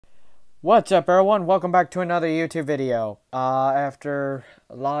What's up, everyone? Welcome back to another YouTube video. After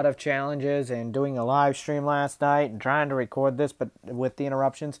a lot of challenges and doing a live stream last night and trying to record this but with the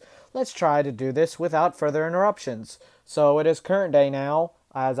interruptions, let's try to do this without further interruptions. So it is current day now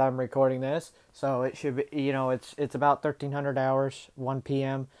as I'm recording this. So it should be, it's about 1300 hours, 1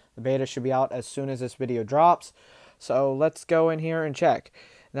 p.m. The beta should be out as soon as this video drops. So let's go in here and check.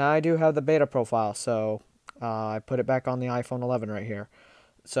 Now I do have the beta profile, so I put it back on the iPhone 11 right here.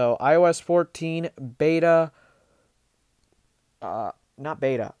 So iOS 14 beta, not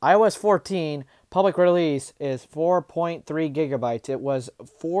beta, iOS 14 public release is 4.3 gigabytes. It was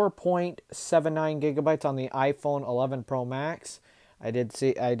 4.79 gigabytes on the iPhone 11 Pro Max. I did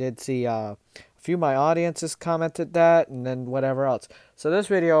see a few of my audiences commented that, and then whatever else. So this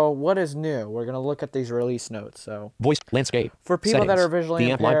video, what is new? We're gonna look at these release notes. So voice landscape for people that settings, are visually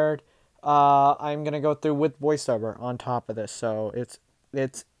impaired, I'm gonna go through with voiceover on top of this. So it's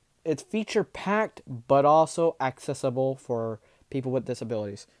feature packed, but also accessible for people with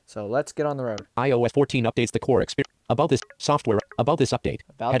disabilities. So let's get on the road. iOS 14 updates the core experience. About this update.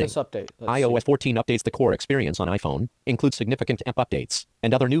 About Heading. this update. iOS 14 updates the core experience on iPhone, includes significant app updates,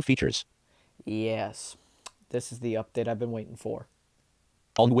 and other new features. Yes. This is the update I've been waiting for.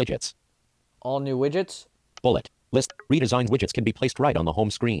 All new widgets. All new widgets? Bullet. List. Redesigned widgets can be placed right on the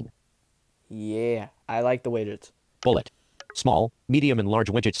home screen. Yeah, I like the widgets. Bullet. Small, medium, and large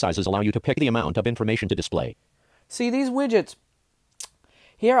widget sizes allow you to pick the amount of information to display. See, these widgets.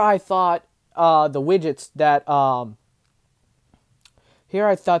 Here I thought the widgets that here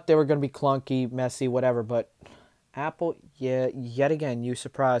I thought they were going to be clunky, messy, whatever, but Apple, yeah, yet again, you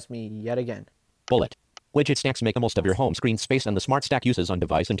surprised me yet again. Bullet. Widget stacks make the most of your home screen space, and the Smart Stack uses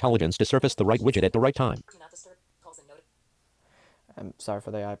on-device intelligence to surface the right widget at the right time. I'm sorry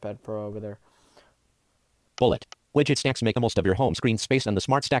for the iPad Pro over there. Bullet. Widget stacks make the most of your home screen space, and the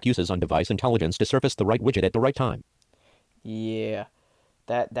Smart Stack uses on-device intelligence to surface the right widget at the right time. Yeah,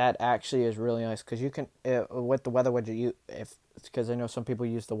 that actually is really nice because you can with the weather widget. Because I know some people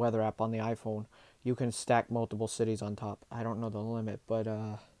use the weather app on the iPhone. You can stack multiple cities on top. I don't know the limit, but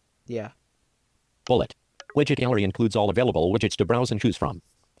yeah. Bullet. Widget gallery includes all available widgets to browse and choose from.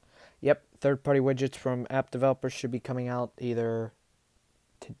 Yep, third-party widgets from app developers should be coming out either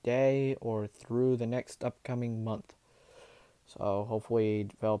today or through the next upcoming month. So hopefully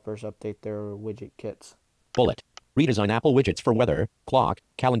developers update their widget kits. Bullet. Redesign Apple widgets for weather, clock,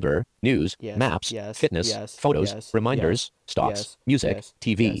 calendar, news, Yes, maps, yes, fitness, yes, photos, yes, reminders, yes, stocks, yes, music, yes,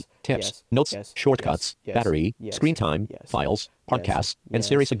 TV, yes, tips, yes, notes, yes, shortcuts, yes, battery, yes, screen time, yes, files, yes, podcasts, and yes,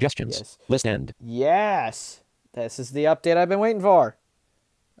 Siri suggestions. yes. List end. Yes, this is the update I've been waiting for.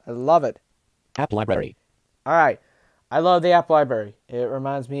 I love it. App library. All right, I love the app library. It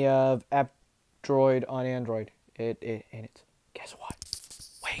reminds me of App Droid on Android. And it's, guess what?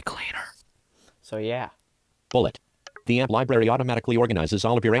 Way cleaner. So yeah. Bullet. The app library automatically organizes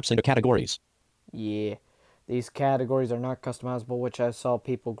all of your apps into categories. Yeah. These categories are not customizable, which I saw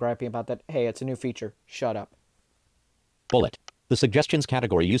people griping about that. Hey, it's a new feature. Shut up. Bullet. The suggestions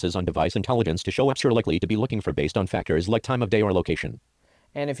category uses on-device intelligence to show apps you're likely to be looking for based on factors like time of day or location.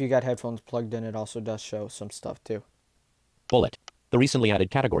 And if you got headphones plugged in, it also does show some stuff too. Bullet. The recently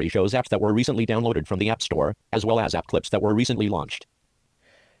added category shows apps that were recently downloaded from the App Store, as well as app clips that were recently launched.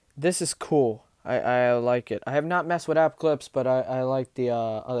 This is cool. I like it. I have not messed with app clips, but I like the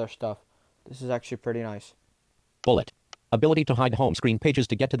other stuff. This is actually pretty nice. Bullet. Ability to hide home screen pages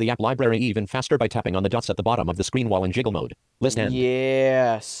to get to the app library even faster by tapping on the dots at the bottom of the screen while in jiggle mode. List end.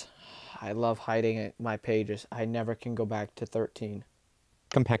 Yes. I love hiding my pages. I never can go back to 13.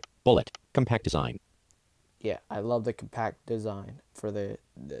 Compact. Bullet. Compact design. Yeah, I love the compact design for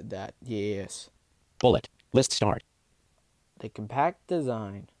that. Yes. Bullet. List start. The compact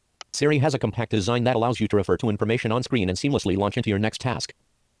design. Siri has a compact design that allows you to refer to information on screen and seamlessly launch into your next task.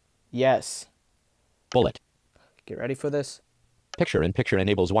 Yes. Bullet. Get ready for this. Picture-in-picture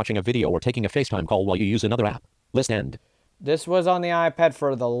enables watching a video or taking a FaceTime call while you use another app. List end. This was on the iPad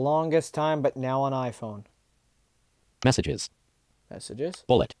for the longest time, but now on iPhone. Messages. Messages.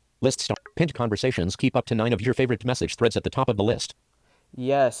 Bullet. List start. Pinned conversations keep up to 9 of your favorite message threads at the top of the list.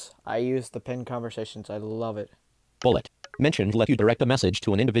 Yes, I use the pinned conversations. I love it. Bullet. Mentioned let you direct a message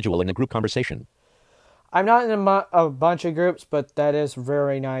to an individual in a group conversation. I'm not in a bunch of groups, but that is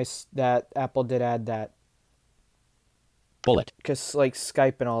very nice that Apple did add that. Bullet. Because like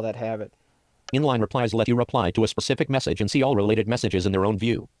Skype and all that have it. Inline replies let you reply to a specific message and see all related messages in their own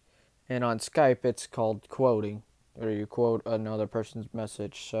view. And on Skype, it's called quoting, or you quote another person's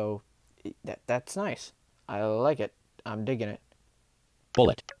message. So that's nice. I like it. I'm digging it.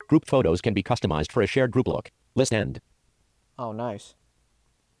 Bullet. Group photos can be customized for a shared group look. List end. Oh, nice.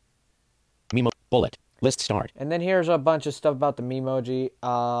 Bullet. List start. And then here's a bunch of stuff about the Memoji.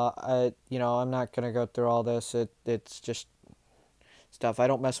 I'm not gonna go through all this. It's just stuff. I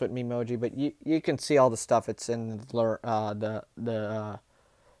don't mess with Memoji, but you can see all the stuff. It's in the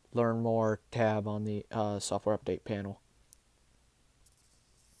Learn More tab on the software update panel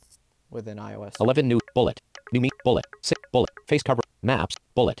within iOS. 11 new. Bullet. New me. Bullet. 6. Bullet. Face cover. Maps.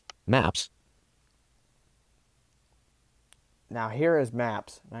 Bullet. Maps. Now here is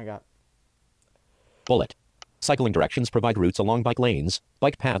Maps. I got Bullet. Cycling directions provide routes along bike lanes,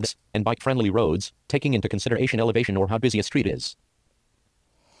 bike paths, and bike-friendly roads, taking into consideration elevation or how busy a street is.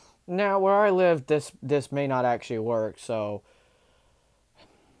 Now where I live, this may not actually work. So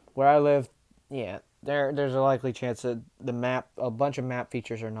where I live, yeah, there's a likely chance that a bunch of map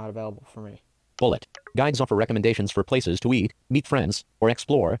features are not available for me. Bullet. Guides offer recommendations for places to eat, meet friends, or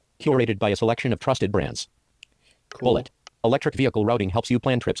explore, curated by a selection of trusted brands. Cool. Bullet. Electric vehicle routing helps you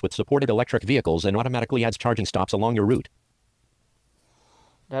plan trips with supported electric vehicles and automatically adds charging stops along your route.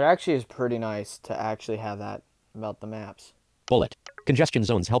 That actually is pretty nice to actually have that about the maps. Bullet. Congestion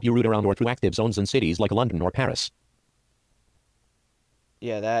zones help you route around or through active zones in cities like London or Paris.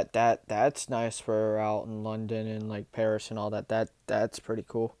 Yeah, that's nice for out in London and like Paris and all that. That's pretty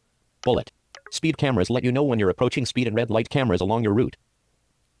cool. Bullet. Speed cameras let you know when you're approaching speed and red light cameras along your route.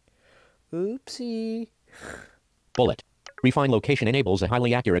 Oopsie. Bullet. Refine location enables a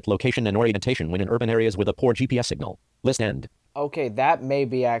highly accurate location and orientation when in urban areas with a poor GPS signal. List end. Okay, that may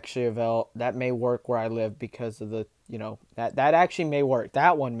be actually that may work where I live because of the, that actually may work.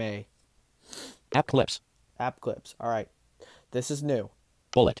 That one may. App clips. App clips. All right. This is new.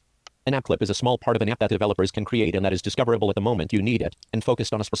 Bullet. An app clip is a small part of an app that developers can create and that is discoverable at the moment you need it and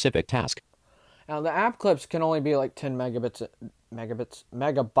focused on a specific task. Now the app clips can only be like 10 megabytes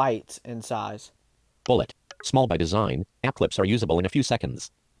in size. Bullet. Small by design, app clips are usable in a few seconds.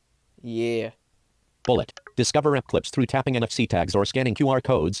 Yeah. Bullet. Discover app clips through tapping NFC tags or scanning QR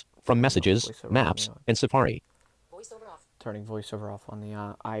codes from Messages, Maps, and Safari. Voiceover off. Turning voiceover off on the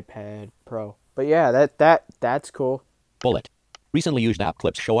iPad Pro. But yeah, that's cool. Bullet. Recently used app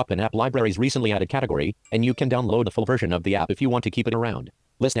clips show up in App Library's recently added category, and you can download a full version of the app if you want to keep it around.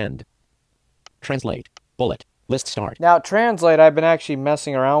 List end. Translate. Bullet. List start. Now Translate I've been actually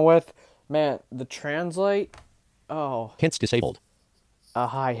messing around with. Man, the Translate, Hints disabled.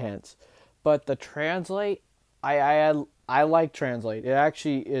 Hi hints. But the Translate, I like Translate. It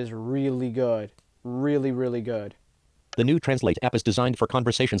actually is really good. Really, really good. The new Translate app is designed for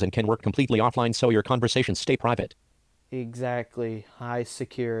conversations and can work completely offline so your conversations stay private. Exactly. High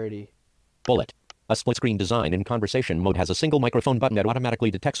security. Bullet. A split-screen design in conversation mode has a single microphone button that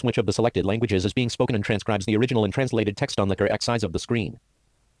automatically detects which of the selected languages is being spoken and transcribes the original and translated text on the correct size of the screen.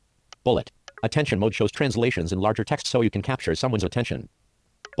 Bullet. Attention mode shows translations in larger text so you can capture someone's attention.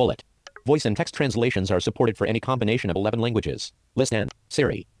 Bullet. Voice and text translations are supported for any combination of 11 languages. List end.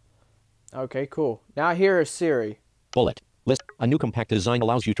 Siri. Okay, cool. Now here is Siri. Bullet. List. A new compact design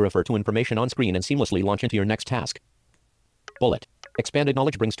allows you to refer to information on screen and seamlessly launch into your next task. Bullet. Expanded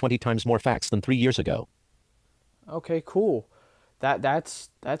knowledge brings 20 times more facts than 3 years ago. Okay, cool. That's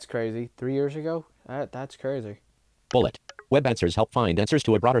crazy. 3 years ago? That's crazy. Bullet. Web answers help find answers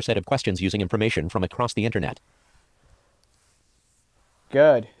to a broader set of questions using information from across the internet.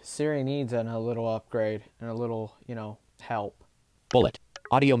 Good. Siri needs a little upgrade and a little, help. Bullet.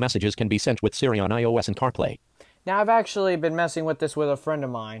 Audio messages can be sent with Siri on iOS and CarPlay. Now, I've actually been messing with this with a friend of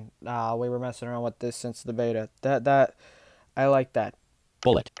mine. We were messing around with this since the beta. I like that.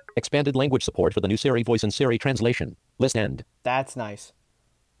 Bullet. Expanded language support for the new Siri voice and Siri translation. List end. That's nice.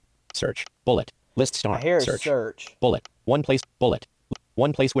 Search. Bullet. List start. Here's search. Bullet. One place. Bullet.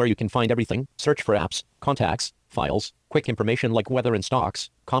 One place where you can find everything. Search for apps, contacts, files, quick information like weather and stocks,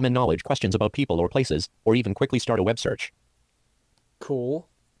 common knowledge questions about people or places, or even quickly start a web search. Cool.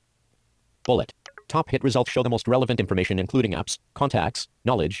 Bullet. Top hit results show the most relevant information including apps, contacts,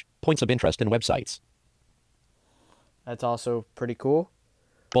 knowledge, points of interest, and websites. That's also pretty cool.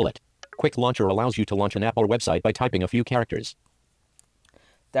 Bullet. Quick launcher allows you to launch an app or website by typing a few characters.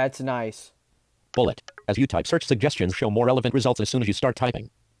 That's nice. Bullet. As you type, search suggestions show more relevant results as soon as you start typing.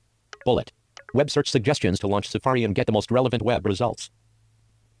 Bullet. Web search suggestions to launch Safari and get the most relevant web results.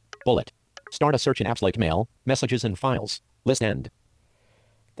 Bullet. Start a search in apps like Mail, Messages, and Files. List end.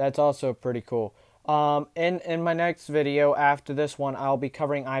 That's also pretty cool. In my next video after this one, I'll be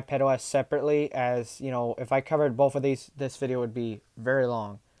covering iPadOS separately, as if I covered both of these, this video would be very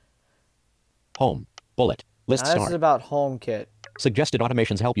long. Home. Bullet. List now, start. This is about HomeKit. Suggested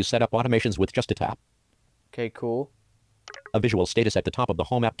automations help you set up automations with just a tap. Okay, cool. A visual status at the top of the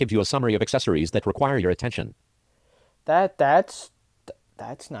Home app gives you a summary of accessories that require your attention. That's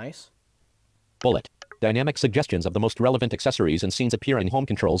nice. Bullet. Dynamic suggestions of the most relevant accessories and scenes appear in Home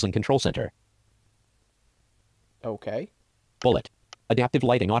Controls and Control Center. Okay. Bullet. Adaptive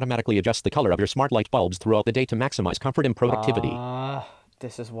lighting automatically adjusts the color of your smart light bulbs throughout the day to maximize comfort and productivity.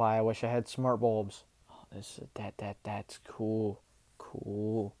 This is why I wish I had smart bulbs. Oh, that's cool.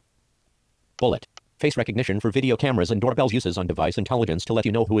 Cool. Bullet. Face recognition for video cameras and doorbells uses on-device intelligence to let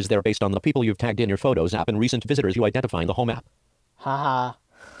you know who is there based on the people you've tagged in your Photos app and recent visitors you identify in the Home app. Haha.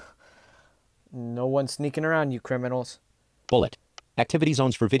 No one sneaking around, you criminals. Bullet. Activity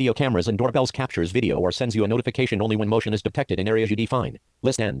zones for video cameras and doorbells captures video or sends you a notification only when motion is detected in areas you define.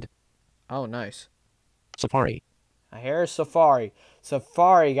 List end. Oh, nice. Safari. Here's Safari.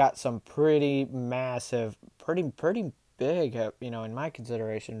 Safari got some pretty massive, pretty big, in my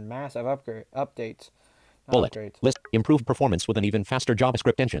consideration, massive updates. Bullet. Upgrades. List. Improved performance with an even faster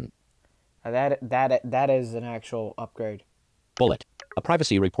JavaScript engine. That is an actual upgrade. Bullet. A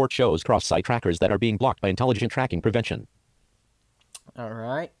privacy report shows cross-site trackers that are being blocked by intelligent tracking prevention. All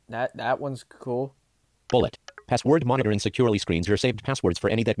right, that one's cool. Bullet. Password monitoring securely screens your saved passwords for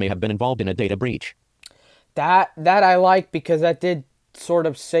any that may have been involved in a data breach. That I like because that did sort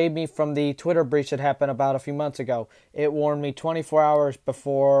of save me from the Twitter breach that happened about a few months ago. It warned me 24 hours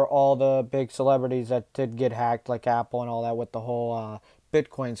before all the big celebrities that did get hacked, like Apple and all that, with the whole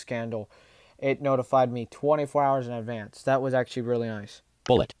Bitcoin scandal. It notified me 24 hours in advance. That was actually really nice.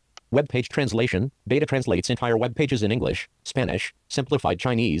 Bullet. Web page translation. Beta translates entire web pages in English, Spanish, simplified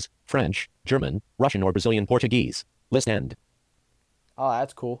Chinese, French, German, Russian, or Brazilian Portuguese. List end. Oh,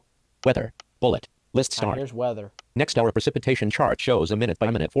 that's cool. Weather. Bullet. List start. Here's weather. Next hour precipitation chart shows a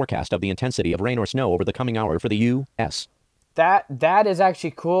minute-by-minute forecast of the intensity of rain or snow over the coming hour for the U.S. That is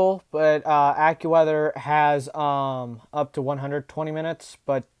actually cool, but AccuWeather has up to 120 minutes.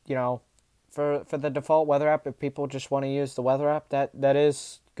 But for the default weather app, if people just want to use the weather app, that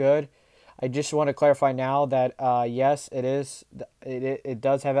is good. I just want to clarify now that yes, it is. It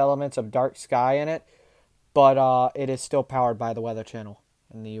does have elements of dark sky in it, but it is still powered by the Weather Channel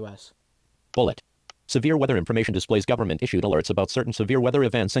in the U.S. Bullet. Severe weather information displays government-issued alerts about certain severe weather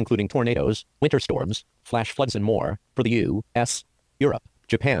events including tornadoes, winter storms, flash floods, and more for the U.S., Europe,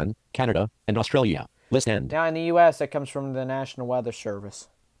 Japan, Canada, and Australia. List end. Now in the U.S., that comes from the National Weather Service,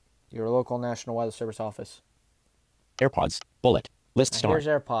 your local National Weather Service office. AirPods. Bullet. List start.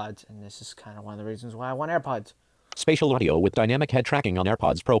 Here's AirPods, and this is kind of one of the reasons why I want AirPods. Spatial audio with dynamic head tracking on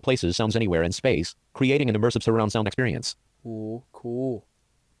AirPods Pro places sounds anywhere in space, creating an immersive surround sound experience. Ooh, cool.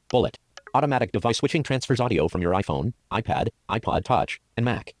 Bullet. Automatic device switching transfers audio from your iPhone, iPad, iPod Touch, and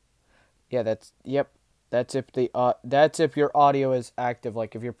Mac. Yeah, that's if your audio is active.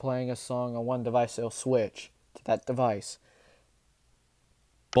 Like if you're playing a song on one device, it'll switch to that device.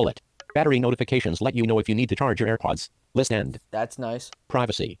 Bullet. Battery notifications let you know if you need to charge your AirPods. List end. That's nice.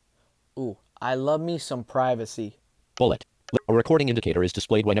 Privacy. Ooh, I love me some privacy. Bullet. A recording indicator is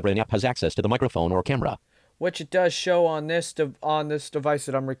displayed whenever an app has access to the microphone or camera. Which it does show on this device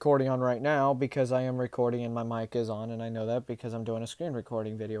that I'm recording on right now, because I am recording and my mic is on, and I know that because I'm doing a screen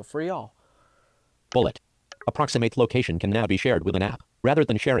recording video for y'all. Bullet. Approximate location can now be shared with an app, rather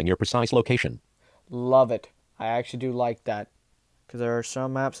than sharing your precise location. Love it. I actually do like that, because there are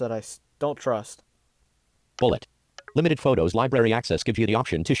some apps that I don't trust. Bullet. Limited photos library access gives you the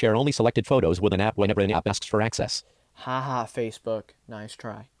option to share only selected photos with an app whenever an app asks for access. Haha, Facebook. Nice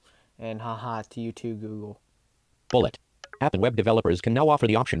try. And haha to you too, Google. Bullet. App and web developers can now offer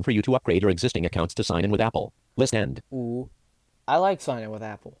the option for you to upgrade your existing accounts to sign in with Apple. List end. Ooh. I like signing with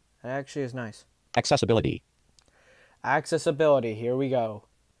Apple. It actually is nice. Accessibility. Accessibility. Here we go.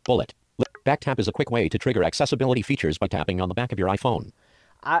 Bullet. Back tap is a quick way to trigger accessibility features by tapping on the back of your iPhone.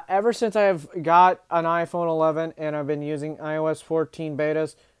 Ever since I've got an iPhone 11 and I've been using iOS 14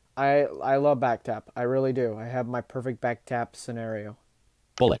 betas, I love back tap. I really do. I have my perfect back tap scenario.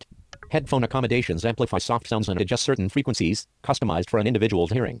 Bullet. Headphone accommodations amplify soft sounds and adjust certain frequencies, customized for an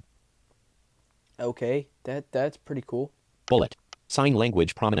individual's hearing. Okay, that's pretty cool. Bullet. Sign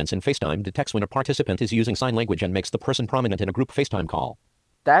language prominence in FaceTime detects when a participant is using sign language and makes the person prominent in a group FaceTime call.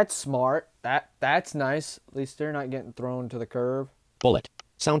 That's smart. That's nice. At least they're not getting thrown to the curb. Bullet.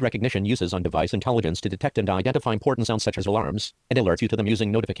 Sound recognition uses on-device intelligence to detect and identify important sounds such as alarms, and alerts you to them using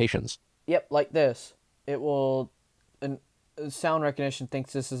notifications. Yep, like this. It will... sound recognition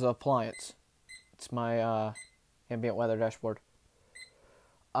thinks this is an appliance. It's my ambient weather dashboard.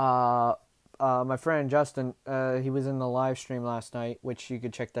 My friend Justin, he was in the live stream last night, which you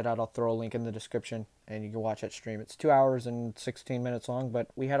could check that out. I'll throw a link in the description, and you can watch that stream. It's 2 hours and 16 minutes long, but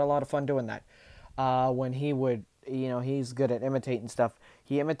we had a lot of fun doing that. When he would, he's good at imitating stuff.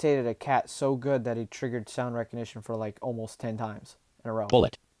 He imitated a cat so good that he triggered sound recognition for like almost 10 times in a row.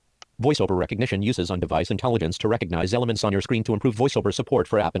 Bullet. Voiceover recognition uses on-device intelligence to recognize elements on your screen to improve voiceover support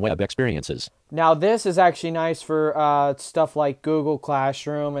for app and web experiences. Now, this is actually nice for stuff like Google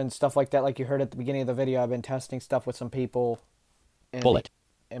Classroom and stuff like that. Like you heard at the beginning of the video, I've been testing stuff with some people. Bullet.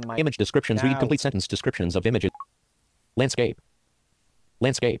 In my Image descriptions. Read complete sentence descriptions of images. Landscape.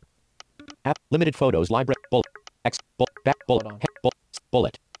 Landscape. App. Limited photos. Library. Bullet. X. Bullet. Back. Bullet. Head, bullet.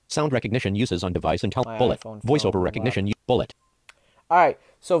 Bullet. Sound recognition uses on-device intelligence. Bullet. Voiceover recognition. Bullet. All right.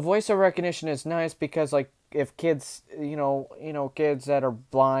 So voiceover recognition is nice because, like, if kids, kids that are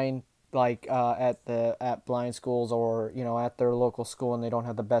blind, like at blind schools or at their local school, and they don't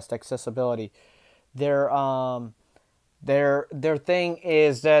have the best accessibility, their thing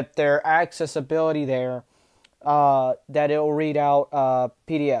is that their accessibility there, that it will read out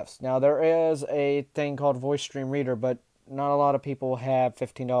PDFs. Now, there is a thing called Voice Stream Reader, but not a lot of people have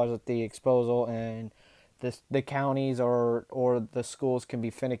 $15 at the disposal, and the counties or the schools can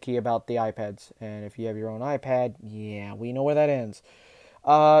be finicky about the iPads. And if you have your own iPad, yeah, we know where that ends.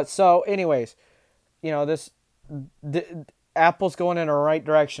 So anyways, Apple's going in the right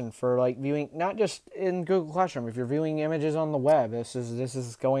direction for like viewing, not just in Google Classroom. If you're viewing images on the web, this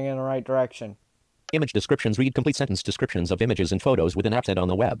is going in the right direction. Image descriptions. Read complete sentence descriptions of images and photos within apps and on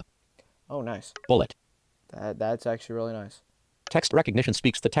the web. Oh, nice. Bullet. That's actually really nice. Text recognition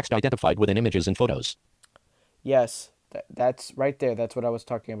speaks the text identified within images and photos. That's right there. That's what I was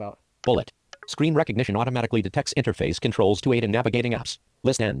talking about. Bullet. Screen recognition automatically detects interface controls to aid in navigating apps.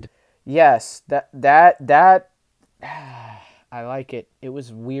 List end. Yes, that I like it. It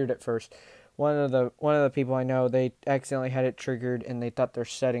was weird at first. One of the people I know, they accidentally had it triggered and they thought their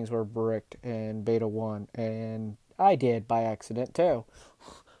settings were bricked in beta 1, and I did by accident too.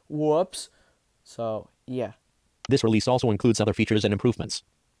 Whoops. So, yeah. This release also includes other features and improvements.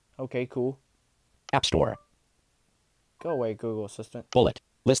 Okay, cool. App Store. Go away, Google Assistant. Bullet.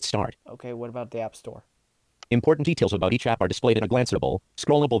 List start. Okay, what about the App Store? Important details about each app are displayed in a glanceable,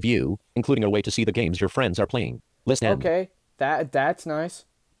 scrollable view, including a way to see the games your friends are playing. List end. Okay, that's nice.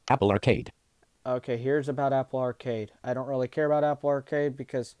 Apple Arcade. Okay, here's about Apple Arcade. I don't really care about Apple Arcade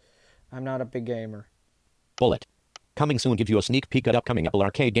because I'm not a big gamer. Bullet. Coming soon gives you a sneak peek at upcoming Apple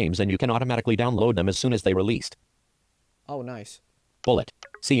Arcade games, and you can automatically download them as soon as they released. Oh, nice. Bullet.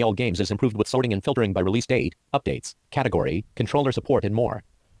 CL Games is improved with sorting and filtering by release date, updates, category, controller support, and more.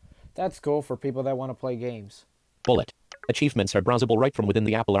 That's cool for people that want to play games. Bullet. Achievements are browsable right from within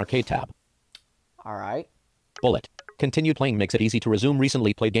the Apple Arcade tab. All right. Bullet. Continued playing makes it easy to resume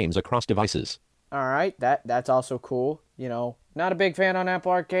recently played games across devices. All right. That's also cool. Not a big fan on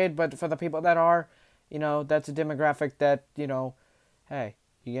Apple Arcade, but for the people that are, that's a demographic that, hey,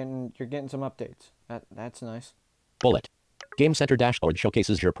 you're getting some updates. That's nice. Bullet. Game Center dashboard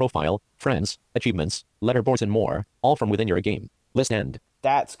showcases your profile, friends, achievements, leaderboards, and more, all from within your game. List end.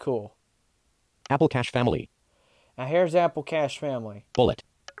 That's cool. Apple Cash Family. Now here's Apple Cash Family. Bullet.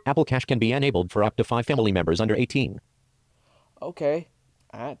 Apple Cash can be enabled for up to 5 family members under 18. Okay.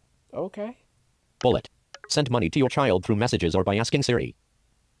 Okay. Bullet. Send money to your child through messages or by asking Siri.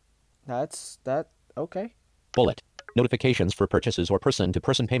 Okay. Bullet. Notifications for purchases or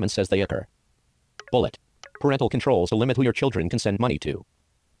person-to-person payments as they occur. Bullet. Parental controls to limit who your children can send money to.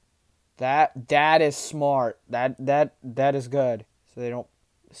 That is smart. That is good. So they don't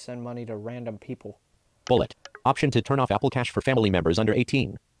send money to random people. Bullet. Option to turn off Apple Cash for family members under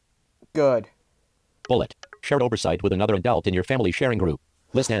 18. Good. Bullet. Shared oversight with another adult in your family sharing group.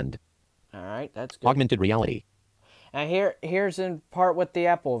 List end. All right, that's good. Augmented reality. And here's in part with the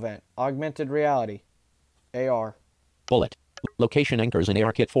Apple event. Augmented reality. AR. Bullet. Location anchors in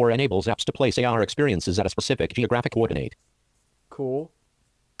ARKit 4 enables apps to place AR experiences at a specific geographic coordinate. Cool.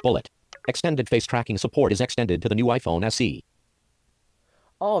 Bullet. Extended face tracking support is extended to the new iPhone SE.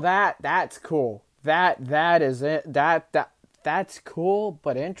 Oh, that's cool. That is it. That's cool,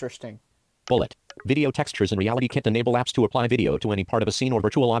 but interesting. Bullet. Video textures in Reality Kit enable apps to apply video to any part of a scene or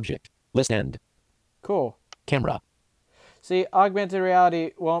virtual object. List end. Cool. Camera. See, augmented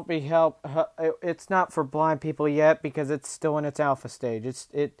reality won't be it's not for blind people yet because it's still in its alpha stage.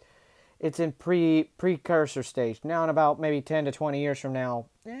 It's in precursor stage. Now in about maybe 10 to 20 years from now,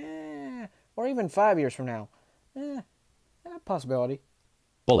 or even 5 years from now, possibility.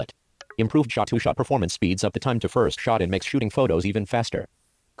 Bullet. Improved shot-to-shot performance speeds up the time to first shot and makes shooting photos even faster.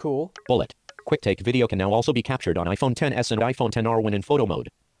 Cool. Bullet. QuickTake video can now also be captured on iPhone XS and iPhone XR when in photo mode.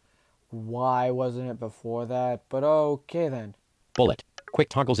 Why wasn't it before that? But okay then. Bullet. Quick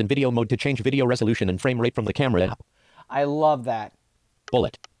toggles in video mode to change video resolution and frame rate from the camera app. I love that.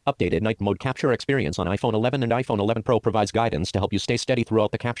 Bullet. Updated night mode capture experience on iPhone 11 and iPhone 11 Pro provides guidance to help you stay steady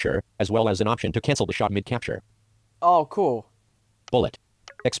throughout the capture, as well as an option to cancel the shot mid-capture. Oh, cool. Bullet.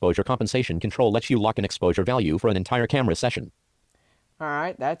 Exposure compensation control lets you lock an exposure value for an entire camera session. All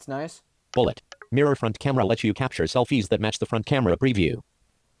right, that's nice. Bullet. Mirror front camera lets you capture selfies that match the front camera preview.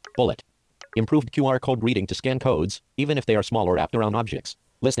 Bullet. Improved QR code reading to scan codes, even if they are small or wrapped around objects.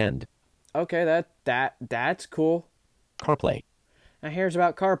 List end. Okay, that's cool. CarPlay. Now here's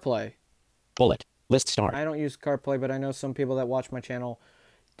about CarPlay. Bullet. List start. I don't use CarPlay, but I know some people that watch my channel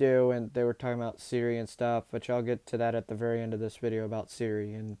do, and they were talking about Siri and stuff, which I'll get to that at the very end of this video about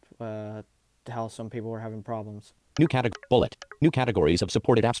Siri and how some people were having problems. New category. Bullet. New categories of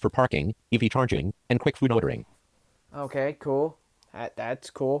supported apps for parking, EV charging, and quick food ordering. Okay, cool. That's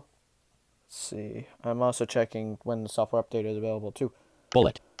cool. Let's see. I'm also checking when the software update is available too.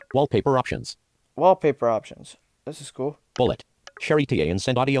 Bullet. Wallpaper options. Wallpaper options. This is cool. Bullet. Share ETA and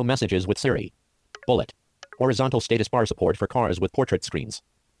send audio messages with Siri. Bullet. Horizontal status bar support for cars with portrait screens.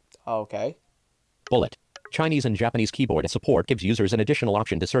 Okay. Bullet. Chinese and Japanese keyboard support gives users an additional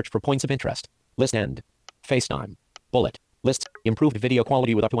option to search for points of interest. List end. FaceTime. Bullet. Lists. Improved video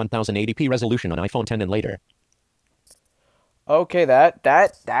quality with up to 1080p resolution on iPhone 10 and later. Okay,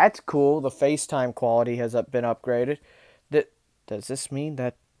 that's cool. The FaceTime quality has been upgraded. Does this mean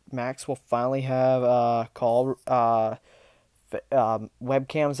that Macs will finally have webcams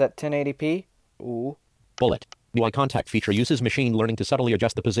at 1080p? Ooh. Bullet. The eye contact feature uses machine learning to subtly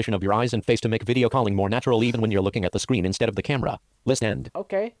adjust the position of your eyes and face to make video calling more natural even when you're looking at the screen instead of the camera. List end.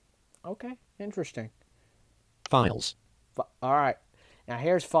 Okay. Interesting. Files. All right. Now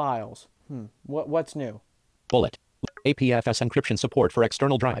here's files. What's new? Bullet. APFS encryption support for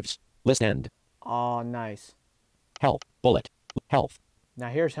external drives. List end. Oh, nice. Health. Bullet. Health. Now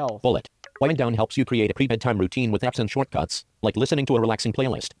here's health. Bullet. Wind down helps you create a pre-bedtime routine with apps and shortcuts, like listening to a relaxing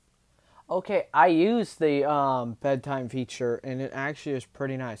playlist. Okay, I use the bedtime feature, and it actually is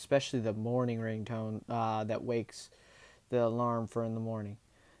pretty nice, especially the morning ringtone that wakes the alarm for in the morning.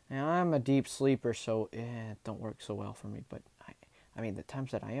 Now, I'm a deep sleeper, so it don't work so well for me, but I mean, the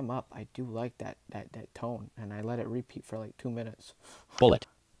times that I am up, I do like that tone, and I let it repeat for like 2 minutes. Bullet.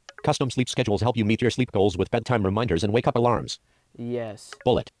 Custom sleep schedules help you meet your sleep goals with bedtime reminders and wake-up alarms. Yes.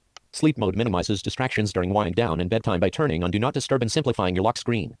 Bullet. Sleep mode minimizes distractions during wind down and bedtime by turning on Do Not Disturb and simplifying your lock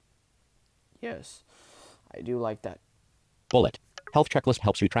screen. Yes, I do like that. Bullet. Health checklist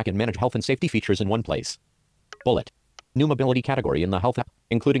helps you track and manage health and safety features in one place. Bullet. New mobility category in the health app,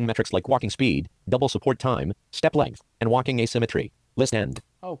 including metrics like walking speed, double support time, step length, and walking asymmetry. List end.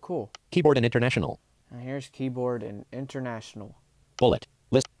 Oh, cool. Keyboard and international. Now here's keyboard and international. Bullet.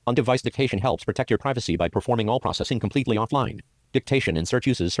 List. On-device dictation helps protect your privacy by performing all processing completely offline. Dictation and search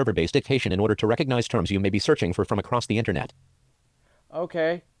uses server-based dictation in order to recognize terms you may be searching for from across the internet.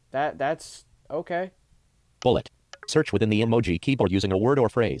 Okay, that's okay. Bullet. Search within the emoji keyboard using a word or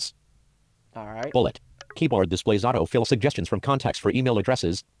phrase. All right. Bullet. Keyboard displays autofill suggestions from contacts for email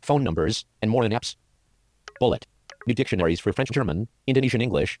addresses, phone numbers, and more in apps. Bullet. New dictionaries for French German, Indonesian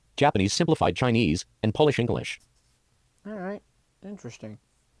English, Japanese simplified Chinese, and Polish English. All right. Interesting.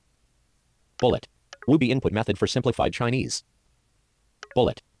 Bullet. Ruby input method for simplified Chinese.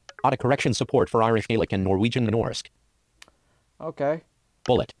 Bullet. Autocorrection support for Irish Gaelic and Norwegian Norsk. Okay.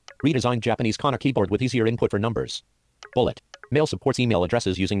 Bullet. Redesigned Japanese Kana keyboard with easier input for numbers. Bullet. Mail supports email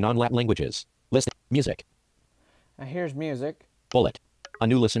addresses using non-Latin languages. List. Music. Now here's music. Bullet. A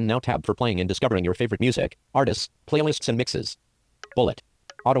new Listen Now tab for playing and discovering your favorite music, artists, playlists, and mixes. Bullet.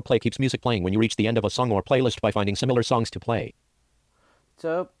 Autoplay keeps music playing when you reach the end of a song or playlist by finding similar songs to play.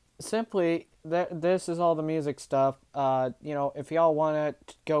 So simply, this is all the music stuff. If y'all want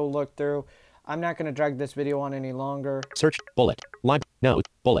to go look through, I'm not going to drag this video on any longer. Search. Bullet. Note.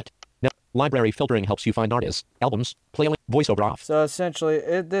 Bullet. No. Library filtering helps you find artists, albums, playlist, voiceover off. So essentially,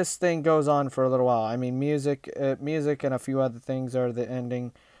 this thing goes on for a little while. I mean, music and a few other things are the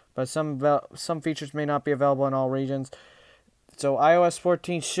ending, but some features may not be available in all regions. So iOS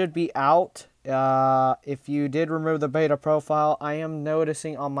 14 should be out. If you did remove the beta profile, I am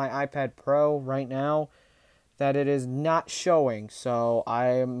noticing on my iPad Pro right now that it is not showing. So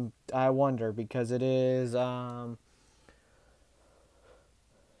I wonder, because it is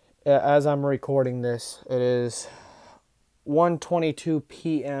as I'm recording this, it is 1:22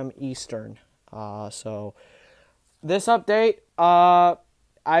 p.m. Eastern. So this update,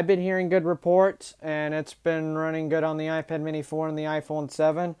 I've been hearing good reports, and it's been running good on the iPad Mini 4 and the iPhone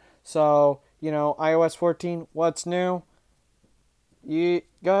 7. So, iOS 14, what's new? You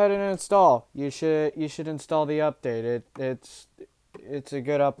go ahead and install. You should install the update. It's a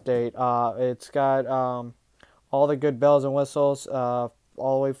good update. It's got all the good bells and whistles,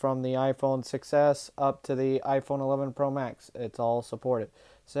 all the way from the iPhone 6s up to the iPhone 11 Pro Max. It's all supported.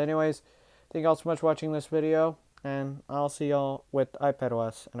 So anyways, thank you all so much for watching this video. and I'll see y'all with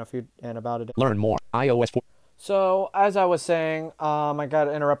iPadOS in about a day. Learn more. iOS 4. So as I was saying, I got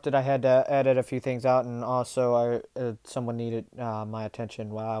interrupted. I had to edit a few things out, and also someone needed my attention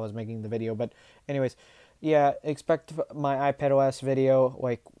while I was making the video. But anyways, yeah, expect my iPadOS video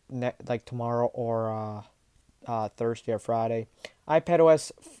like tomorrow or Thursday or Friday.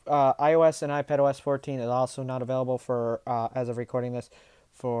 iOS and iPadOS 14 is also not available for as of recording this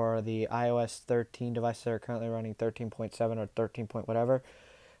for the iOS 13 devices that are currently running 13.7 or 13 point whatever.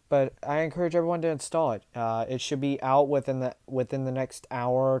 But I encourage everyone to install it. It should be out within the next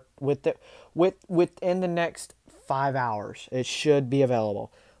hour, within the next 5 hours. It should be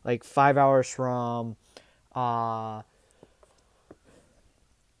available. Like 5 hours from trying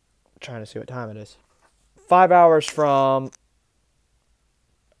to see what time it is. 5 hours from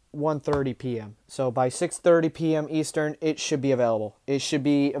 1:30 p.m. So by 6:30 p.m. Eastern, it should be available. It should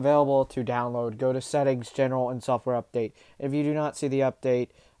be available to download. Go to Settings, General, and Software Update. If you do not see the update,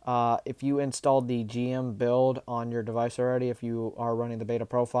 if you installed the GM build on your device already, if you are running the beta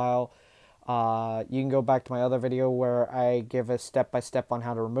profile, you can go back to my other video where I give a step-by-step on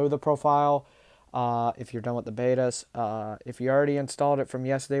how to remove the profile. If you're done with the betas, if you already installed it from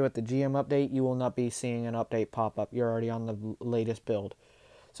yesterday with the GM update, you will not be seeing an update pop up. You're already on the latest build.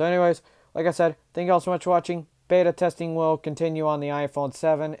 So anyways, like I said, thank you all so much for watching. Beta testing will continue on the iPhone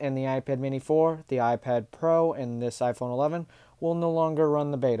 7 and the iPad mini 4. The iPad Pro and this iPhone 11 will no longer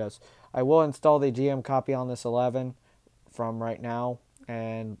run the betas. I will install the GM copy on this 11 from right now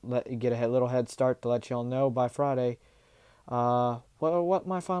and let you get a little head start to let you all know by Friday what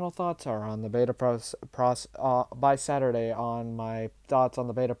my final thoughts are on the beta by Saturday on my thoughts on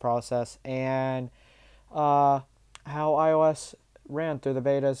the beta process and how iOS ran through the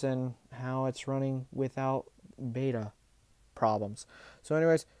betas and how it's running without beta problems. So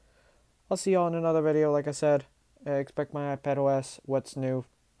anyways, I'll see y'all in another video. Like I said, expect my iPadOS, what's new,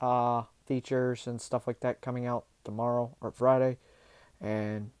 features and stuff like that coming out tomorrow or Friday.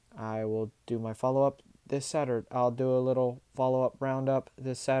 And I will do my follow-up this Saturday. I'll do a little follow-up roundup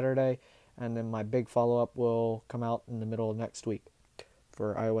this Saturday, and then my big follow-up will come out in the middle of next week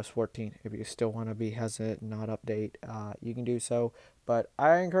for iOS 14. If you still want to be hesitant and not update, you can do so. But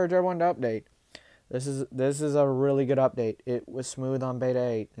I encourage everyone to update. This is a really good update. It was smooth on beta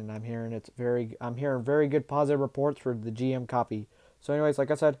 8, and I'm hearing very good positive reports for the GM copy. So anyways,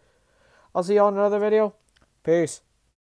 like I said, I'll see y'all in another video. Peace.